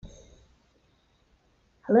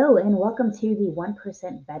Hello, and welcome to the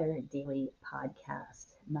 1% Better Daily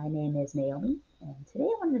Podcast. My name is Naomi, and today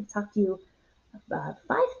I wanted to talk to you about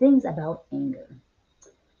 5 things about anger.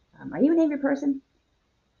 Are you an angry person?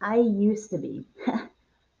 I used to be.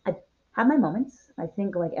 I have my moments. I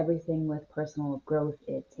think, like everything with personal growth,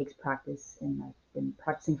 it takes practice, and I've been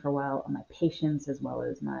practicing for a while on my patience as well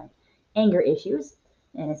as my anger issues,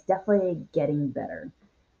 and it's definitely getting better.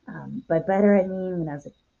 By better, I mean when I was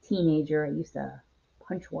a teenager, I used to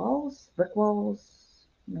punch walls, brick walls,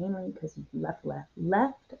 mainly because you left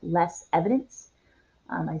less evidence.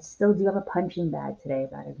 I still do have a punching bag today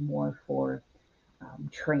that is more for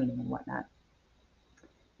training and whatnot.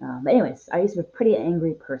 But anyways, I used to be a pretty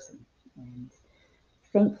angry person, and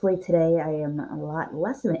thankfully today I am a lot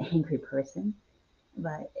less of an angry person.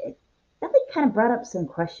 But it definitely kind of brought up some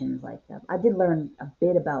questions. Like I did learn a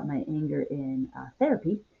bit about my anger in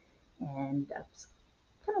therapy, and I was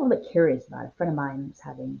kind of a little bit curious about it. A friend of mine was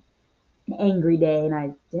having an angry day and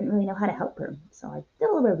I didn't really know how to help her. So I did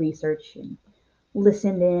a little bit of research and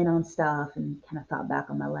listened in on stuff and kind of thought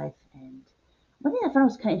back on my life. And one thing I found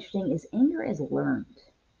was kind of interesting is anger is learned.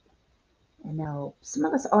 And now some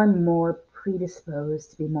of us are more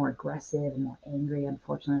predisposed to be more aggressive and more angry.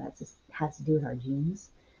 Unfortunately, that just has to do with our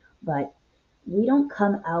genes. But we don't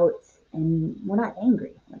come out and we're not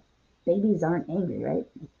angry. Like babies aren't angry, right?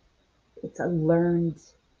 It's a learned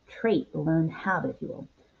trait, a learned habit, if you will.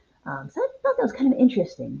 So I thought that was kind of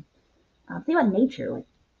interesting. Think about nature. Like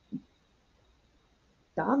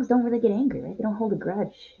dogs don't really get angry, right? They don't hold a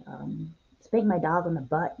grudge. Spank my dog on the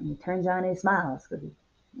butt, and he turns around and he smiles because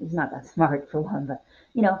he's not that smart for one. But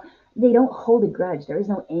you know, they don't hold a grudge. There is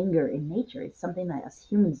no anger in nature. It's something that us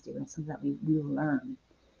humans do, and it's something that we learn.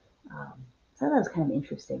 So that was kind of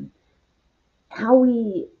interesting. How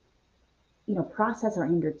we process our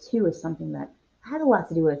anger too is something that has a lot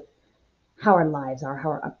to do with how our lives are, how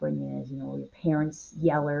our upbringing is. Your parents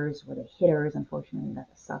yellers, were they hitters? Unfortunately, that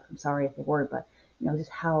sucks. I'm sorry if they were, but just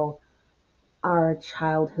how our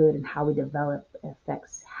childhood and how we develop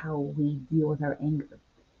affects how we deal with our anger.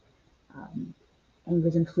 Um, Anger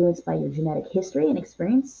is influenced by your genetic history and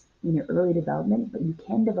experience in your early development, but you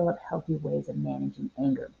can develop healthy ways of managing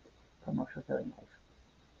anger for more fulfilling life.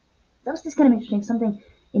 That was just kind of interesting. Something,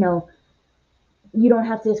 you know, you don't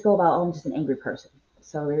have to just go about, oh, I'm just an angry person.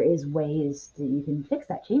 So there is ways that you can fix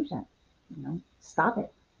that, change that, stop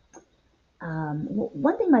it.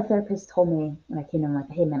 One thing my therapist told me when I came in, like,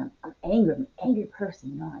 hey man, I'm angry. I'm an angry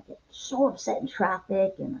person. I get so upset in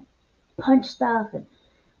traffic and like punch stuff. And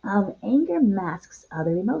anger masks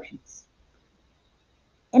other emotions.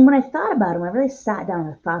 And when I thought about it, when I really sat down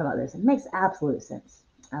and thought about this, it makes absolute sense.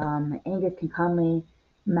 Anger can commonly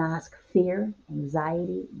mask fear,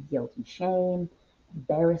 anxiety, guilt and shame,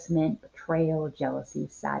 embarrassment, betrayal, jealousy,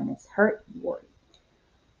 sadness, hurt, worry.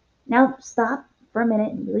 Now, stop for a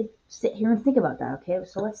minute and really sit here and think about that, okay?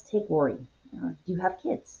 So let's take worry. Do you have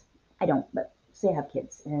kids? I don't, but say I have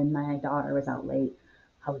kids and my daughter was out late.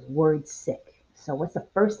 I was worried sick. So what's the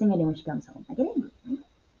first thing I do when she comes home? I get angry.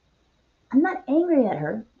 I'm not angry at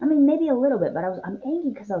her. I mean, maybe a little bit, but I'm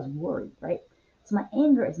angry because I was worried, right? So my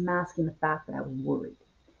anger is masking the fact that I was worried.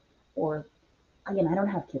 Or again, I don't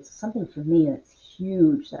have kids. So something for me that's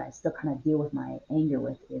huge that I still kind of deal with my anger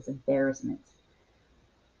with is embarrassment.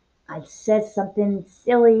 I said something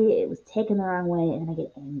silly, it was taken the wrong way, and then I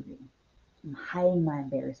get angry. I'm hiding my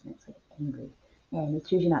embarrassment, so I get angry. And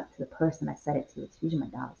it's usually not to the person I said it to, it's usually my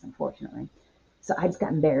dogs, unfortunately. So I just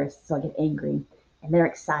got embarrassed, so I get angry. And they're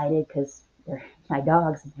excited because they're my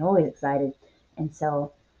dogs, and they're always excited. And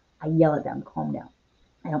so I yell at them, calm down.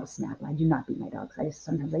 I don't snap. I do not beat my dogs. I just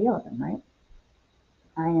sometimes I yell at them, right?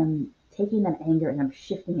 I am taking that anger and I'm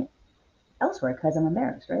shifting it elsewhere because I'm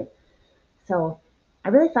embarrassed, right? So I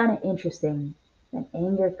really find it interesting that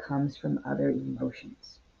anger comes from other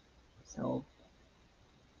emotions. So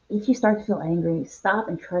if you start to feel angry, stop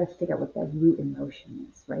and try to figure out what that root emotion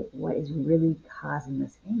is, right? What is really causing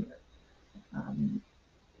this anger? Um,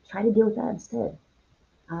 Try to deal with that instead.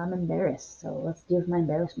 I'm embarrassed, so let's deal with my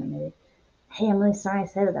embarrassment. Maybe, hey, I'm really sorry I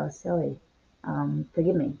said it. That was silly.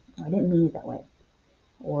 Forgive me. I didn't mean it that way.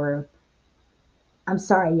 Or I'm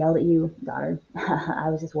sorry I yelled at you, daughter. I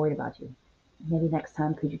was just worried about you. Maybe next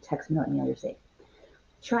time, could you text me, let me know you're safe?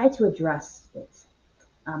 Try to address it.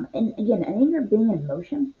 And again, anger being an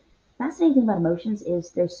emotion, fascinating thing about emotions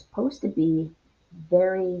is they're supposed to be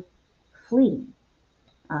very fleeting.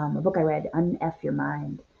 A book I read, Unf Your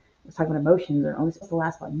Mind, was talking about emotions are only supposed to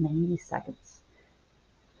last about 90 seconds.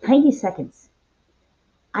 90 seconds.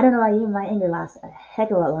 I don't know why even my anger lasts a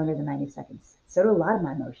heck of a lot longer than 90 seconds. So do a lot of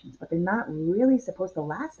my emotions, but they're not really supposed to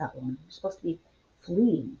last that long. They're supposed to be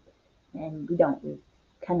fleeting. And we don't. We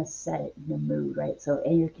kind of set it in the mood, right? So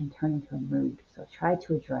anger can turn into a mood. So try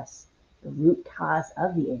to address the root cause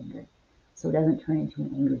of the anger so it doesn't turn into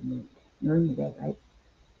an angry mood. Ruin your day, right?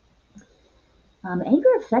 Anger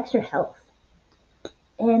affects your health.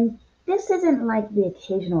 And this isn't like the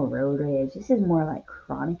occasional road rage. This is more like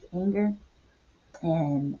chronic anger.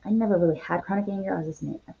 And I never really had chronic anger. I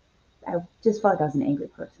just felt like I was an angry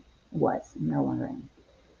person. Was, no longer am.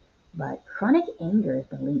 But chronic anger has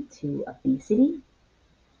been linked to obesity,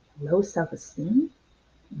 low self-esteem,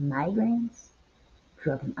 migraines,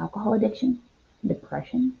 drug and alcohol addiction,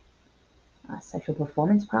 depression, sexual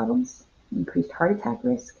performance problems, increased heart attack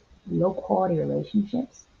risk, low quality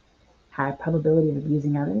relationships, high probability of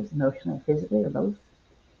abusing others, emotionally or physically, or both,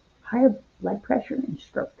 higher blood pressure, and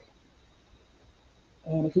stroke.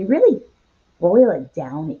 And if you really boil it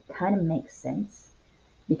down, it kind of makes sense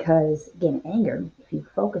because, again, anger, if you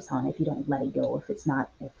focus on it, if you don't let it go, if it's not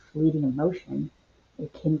a fleeting emotion,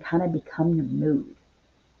 it can kind of become your mood.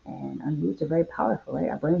 And our moods are very powerful, right?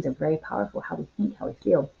 Our brains are very powerful, how we think, how we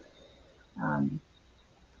feel. Um,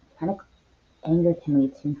 kind of anger can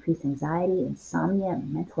lead to increased anxiety, insomnia,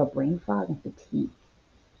 mental or brain fog, and fatigue.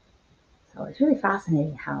 So it's really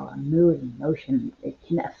fascinating how a mood and emotion it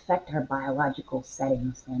can affect our biological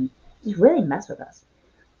settings and just really mess with us.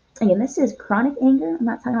 Again, this is chronic anger. I'm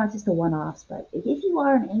not talking about just the one-offs, but if you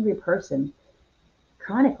are an angry person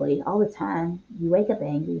chronically all the time, you wake up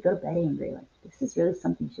angry, you go to bed angry. Like this is really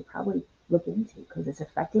something you should probably look into because it's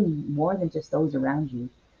affecting more than just those around you.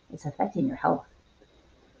 It's affecting your health.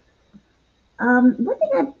 One thing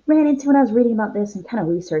I ran into when I was reading about this and kind of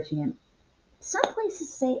researching it, some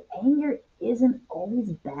places say anger isn't always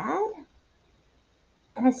bad.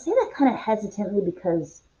 And I say that kind of hesitantly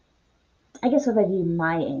because I guess if I view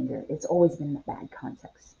my anger, it's always been in a bad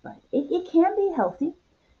context, but it can be healthy.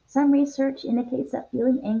 Some research indicates that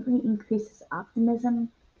feeling angry increases optimism,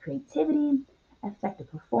 creativity,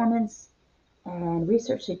 effective performance, and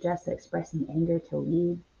research suggests that expressing anger to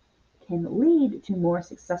lead can lead to more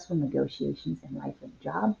successful negotiations in life and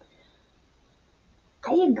job.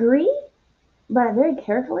 I agree, but very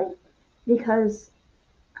carefully because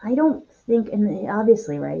I don't think, and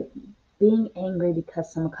obviously, right, being angry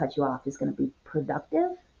because someone cut you off is going to be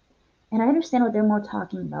productive. And I understand what they're more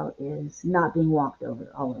talking about is not being walked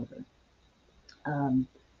over all over, um,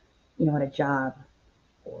 at a job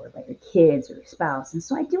or by your kids or your spouse. And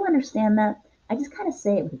so I do understand that. I just kind of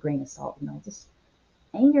say it with a grain of salt. Just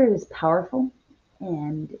anger is powerful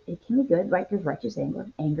and it can be good, right? There's righteous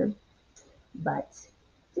anger, but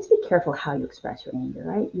just be careful how you express your anger,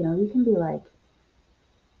 right? You can be like,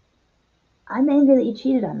 I'm angry that you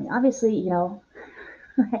cheated on me. Obviously,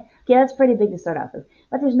 okay, that's pretty big to start off with.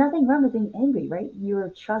 But there's nothing wrong with being angry, right? Your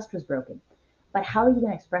trust was broken. But how are you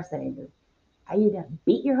going to express that anger? Are you going to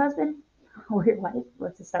beat your husband or your wife?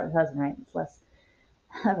 Let's just start with husband, right? It's less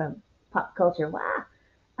of a pop culture. Wow.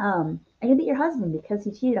 Are you going to beat your husband because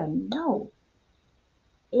he cheated on you? No.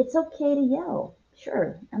 It's okay to yell.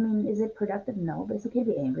 Sure. I mean, is it productive? No, but it's okay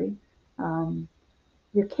to be angry. Um,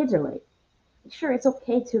 your kids are late. Sure, it's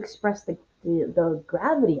okay to express the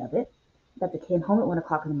gravity of it, that they came home at 1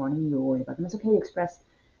 o'clock in the morning and you were worried about them. It's okay to express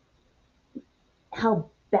how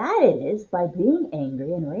bad it is by being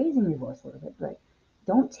angry and raising your voice a little bit, but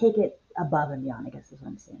don't take it above and beyond, I guess is what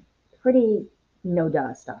I'm saying. Pretty no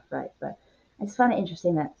duh stuff, right? But I just find it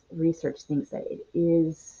interesting that research thinks that it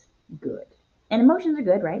is good. And emotions are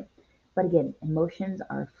good, right? But again, emotions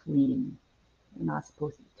are fleeting. They're not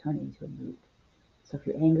supposed to turn into a mood. So if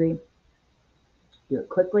you're angry, do it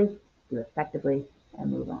quickly, do it effectively,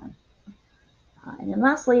 and move on. And then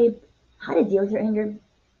lastly, how to deal with your anger.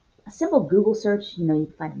 A simple Google search, you can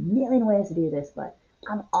find a million ways to do this, but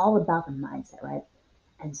I'm all about the mindset, right?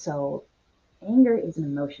 And so anger is an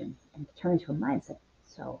emotion and it can turn into a mindset.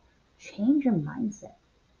 So change your mindset.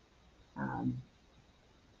 Um,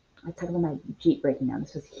 I talk about my Jeep breaking down.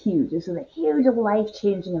 This was huge. This was a huge life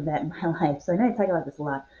changing event in my life. So I know I talk about this a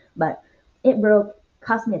lot, but it broke,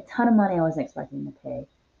 cost me a ton of money I wasn't expecting to pay.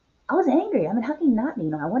 I was angry. I mean, how can you not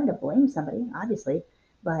be? I wanted to blame somebody, obviously,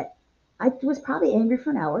 but I was probably angry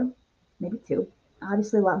for an hour, maybe two.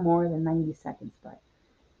 Obviously, a lot more than 90 seconds, but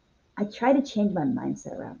I try to change my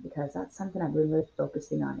mindset around because that's something I've been really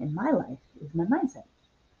focusing on in my life is my mindset.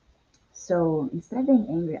 So instead of being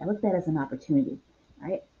angry, I looked at it as an opportunity,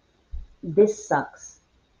 right? This sucks,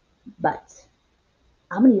 but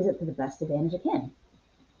I'm going to use it to the best advantage I can.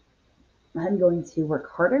 I'm going to work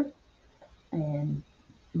harder and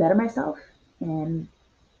better myself and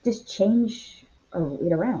just change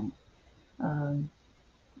it around. Um,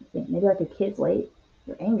 maybe like a kid's late,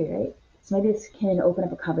 you're angry, right? So maybe this can open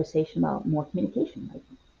up a conversation about more communication. Like,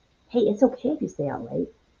 hey, it's okay if you stay out late.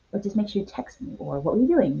 Or just make sure you text me. Or what were you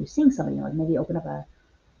doing? You're seeing somebody, like maybe open up a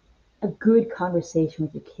good conversation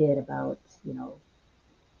with your kid about,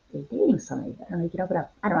 they're dating somebody. I don't know, you can open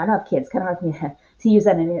up, I don't know, I don't have kids, kind of hard for me to use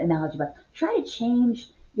that analogy, but try to change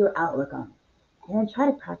your outlook on it. And then try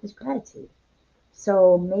to practice gratitude.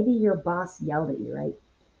 So maybe your boss yelled at you, right?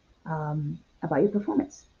 About your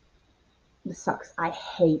performance. This sucks. I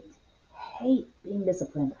hate being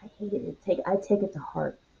disciplined. I hate it. I take it to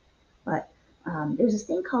heart. But there's this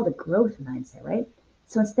thing called a growth mindset, right?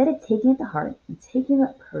 So instead of taking it to heart and taking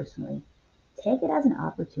it personally, take it as an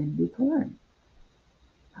opportunity to learn.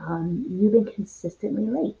 You've been consistently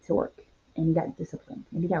late to work and you got disciplined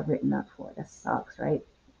and you got written up for it. That sucks, right?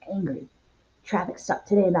 Angry. Traffic sucked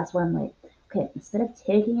today and that's why I'm late. Okay, instead of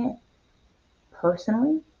taking it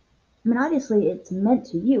personally, I mean, obviously it's meant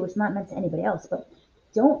to you, it's not meant to anybody else, but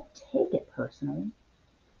don't take it personally.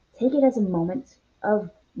 Take it as a moment of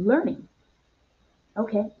learning.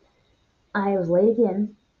 Okay, I was late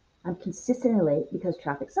again. I'm consistently late because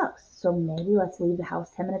traffic sucks. So maybe let's leave the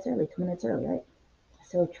house 10 minutes early, 2 minutes early, right?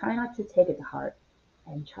 So try not to take it to heart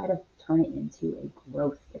and try to turn it into a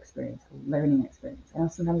growth experience, a learning experience. I know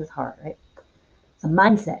sometimes it's hard, right? So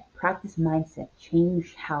mindset, practice mindset,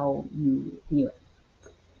 change how you view it.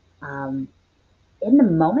 Um, in the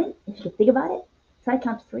moment, if you can think about it, try to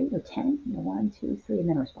count to three or 10, 1, 2, 3, and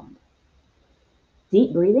then respond.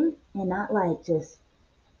 Deep breathing and not like just,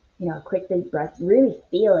 a quick deep breath. Really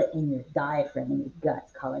feel it in your diaphragm, in your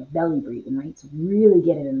guts, called like belly breathing, right? So really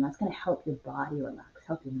get it in. That's going to help your body relax,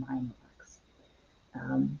 help your mind relax.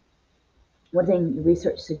 Um, One thing the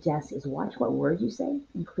research suggests is watch what words you say,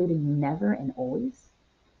 including never and always.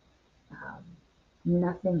 Um,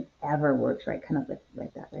 Nothing ever works right, kind of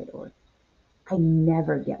like that, right? Or I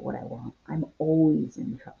never get what I want. I'm always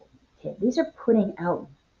in trouble. Okay, these are putting out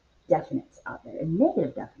definites out there and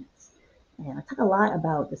negative definites. And I talk a lot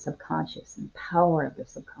about the subconscious and the power of the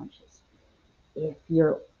subconscious. If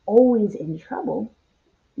you're always in trouble,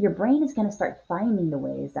 your brain is going to start finding the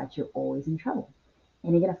ways that you're always in trouble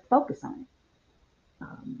and you're going to focus on it.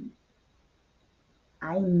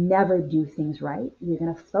 I never do things right. You're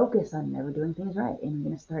going to focus on never doing things right and you're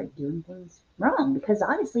going to start doing things wrong because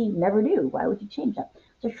obviously you never do. Why would you change that?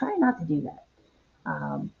 So try not to do that.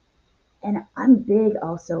 Um, and I'm big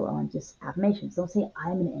also on just affirmations. Don't say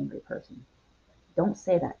I'm an angry person. Don't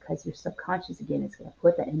say that because your subconscious again is going to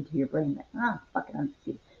put that into your brain like, fuck it,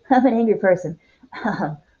 I'm an angry person.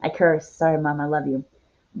 I curse. Sorry, mom, I love you.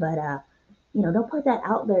 But, don't put that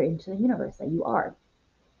out there into the universe that you are.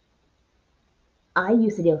 I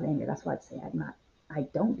used to deal with anger. That's what I'd say. I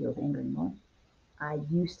don't deal with anger anymore. I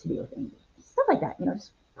used to deal with anger. Stuff like that,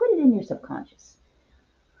 just put it in your subconscious.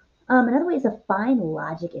 Another way is to find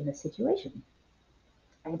logic in the situation.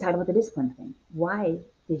 I can talk about the discipline thing. Why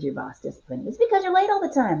did your boss discipline you? It's because you're late all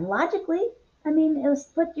the time. Logically, I mean, it was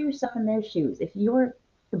put yourself in their shoes. If you're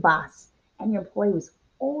the boss and your employee was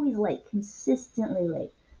always late, consistently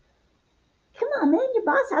late, come on, man, your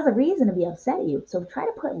boss has a reason to be upset at you. So try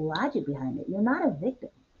to put logic behind it. You're not a victim,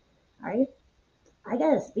 all right? I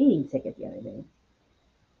got a speeding ticket the other day.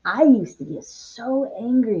 I used to get so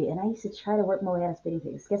angry and I used to try to work my way out of speeding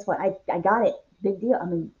tickets. Guess what? I got it. Big deal. I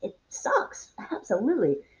mean, it sucks.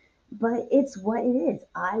 Absolutely. But it's what it is.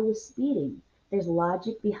 I was speeding. There's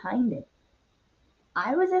logic behind it.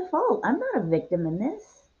 I was at fault. I'm not a victim in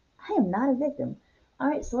this. I am not a victim. All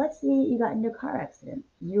right, so let's say you got into a car accident.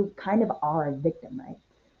 You kind of are a victim, right?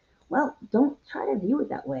 Well, don't try to view it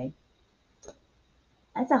that way.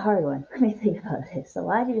 That's a hard one. Let me think about this. So,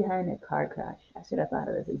 logic behind a car crash. I should have thought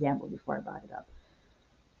of this example before I brought it up.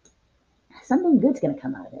 Something good's going to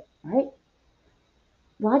come out of it, right?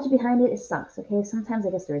 Logic behind it, it sucks, okay? Sometimes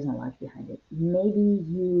I guess there is no logic behind it.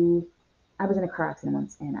 I was in a car accident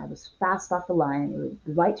once and I was fast off the line.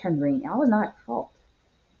 The light turned green. I was not at fault.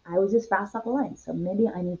 I was just fast off the line. So maybe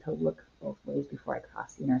I need to look both ways before I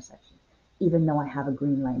cross the intersection, even though I have a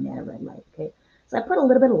green light and a red light, okay? So I put a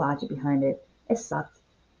little bit of logic behind it. It sucked.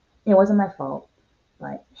 It wasn't my fault.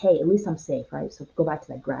 But hey, at least I'm safe, right? So go back to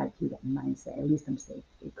that gratitude, that mindset. At least I'm safe.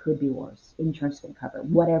 It cover be worse. Insurance is going to cover it.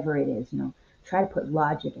 Whatever it is, try to put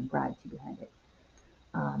logic and gratitude behind it.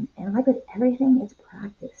 And like with everything, it's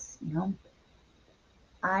practice.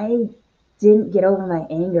 I didn't get over my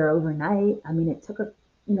anger overnight. I mean, it took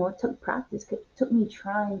practice. It took me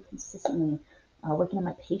trying consistently, working on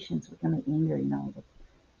my patience, working on my anger.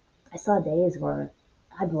 I saw days where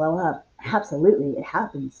I blow up. Absolutely, it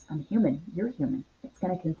happens. I'm human. You're human. It's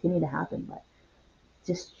going to continue to happen, but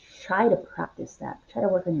just try to practice that. Try to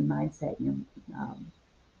work on your mindset.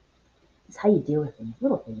 It's how you deal with things,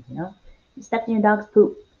 little things. You stepped in your dog's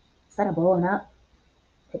poop. Instead of blowing up,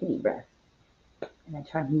 take a deep breath and then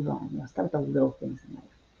try to move on. Start with the little things in life.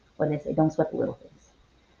 What do they say? Don't sweat the little things.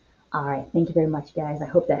 All right. Thank you very much, guys. I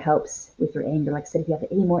hope that helps with your anger. Like I said, if you have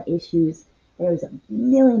any more issues, there's a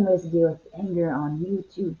million ways to deal with anger on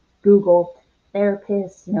YouTube, Google,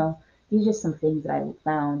 therapists. These are just some things that I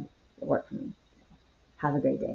found that work for me. Have a great day.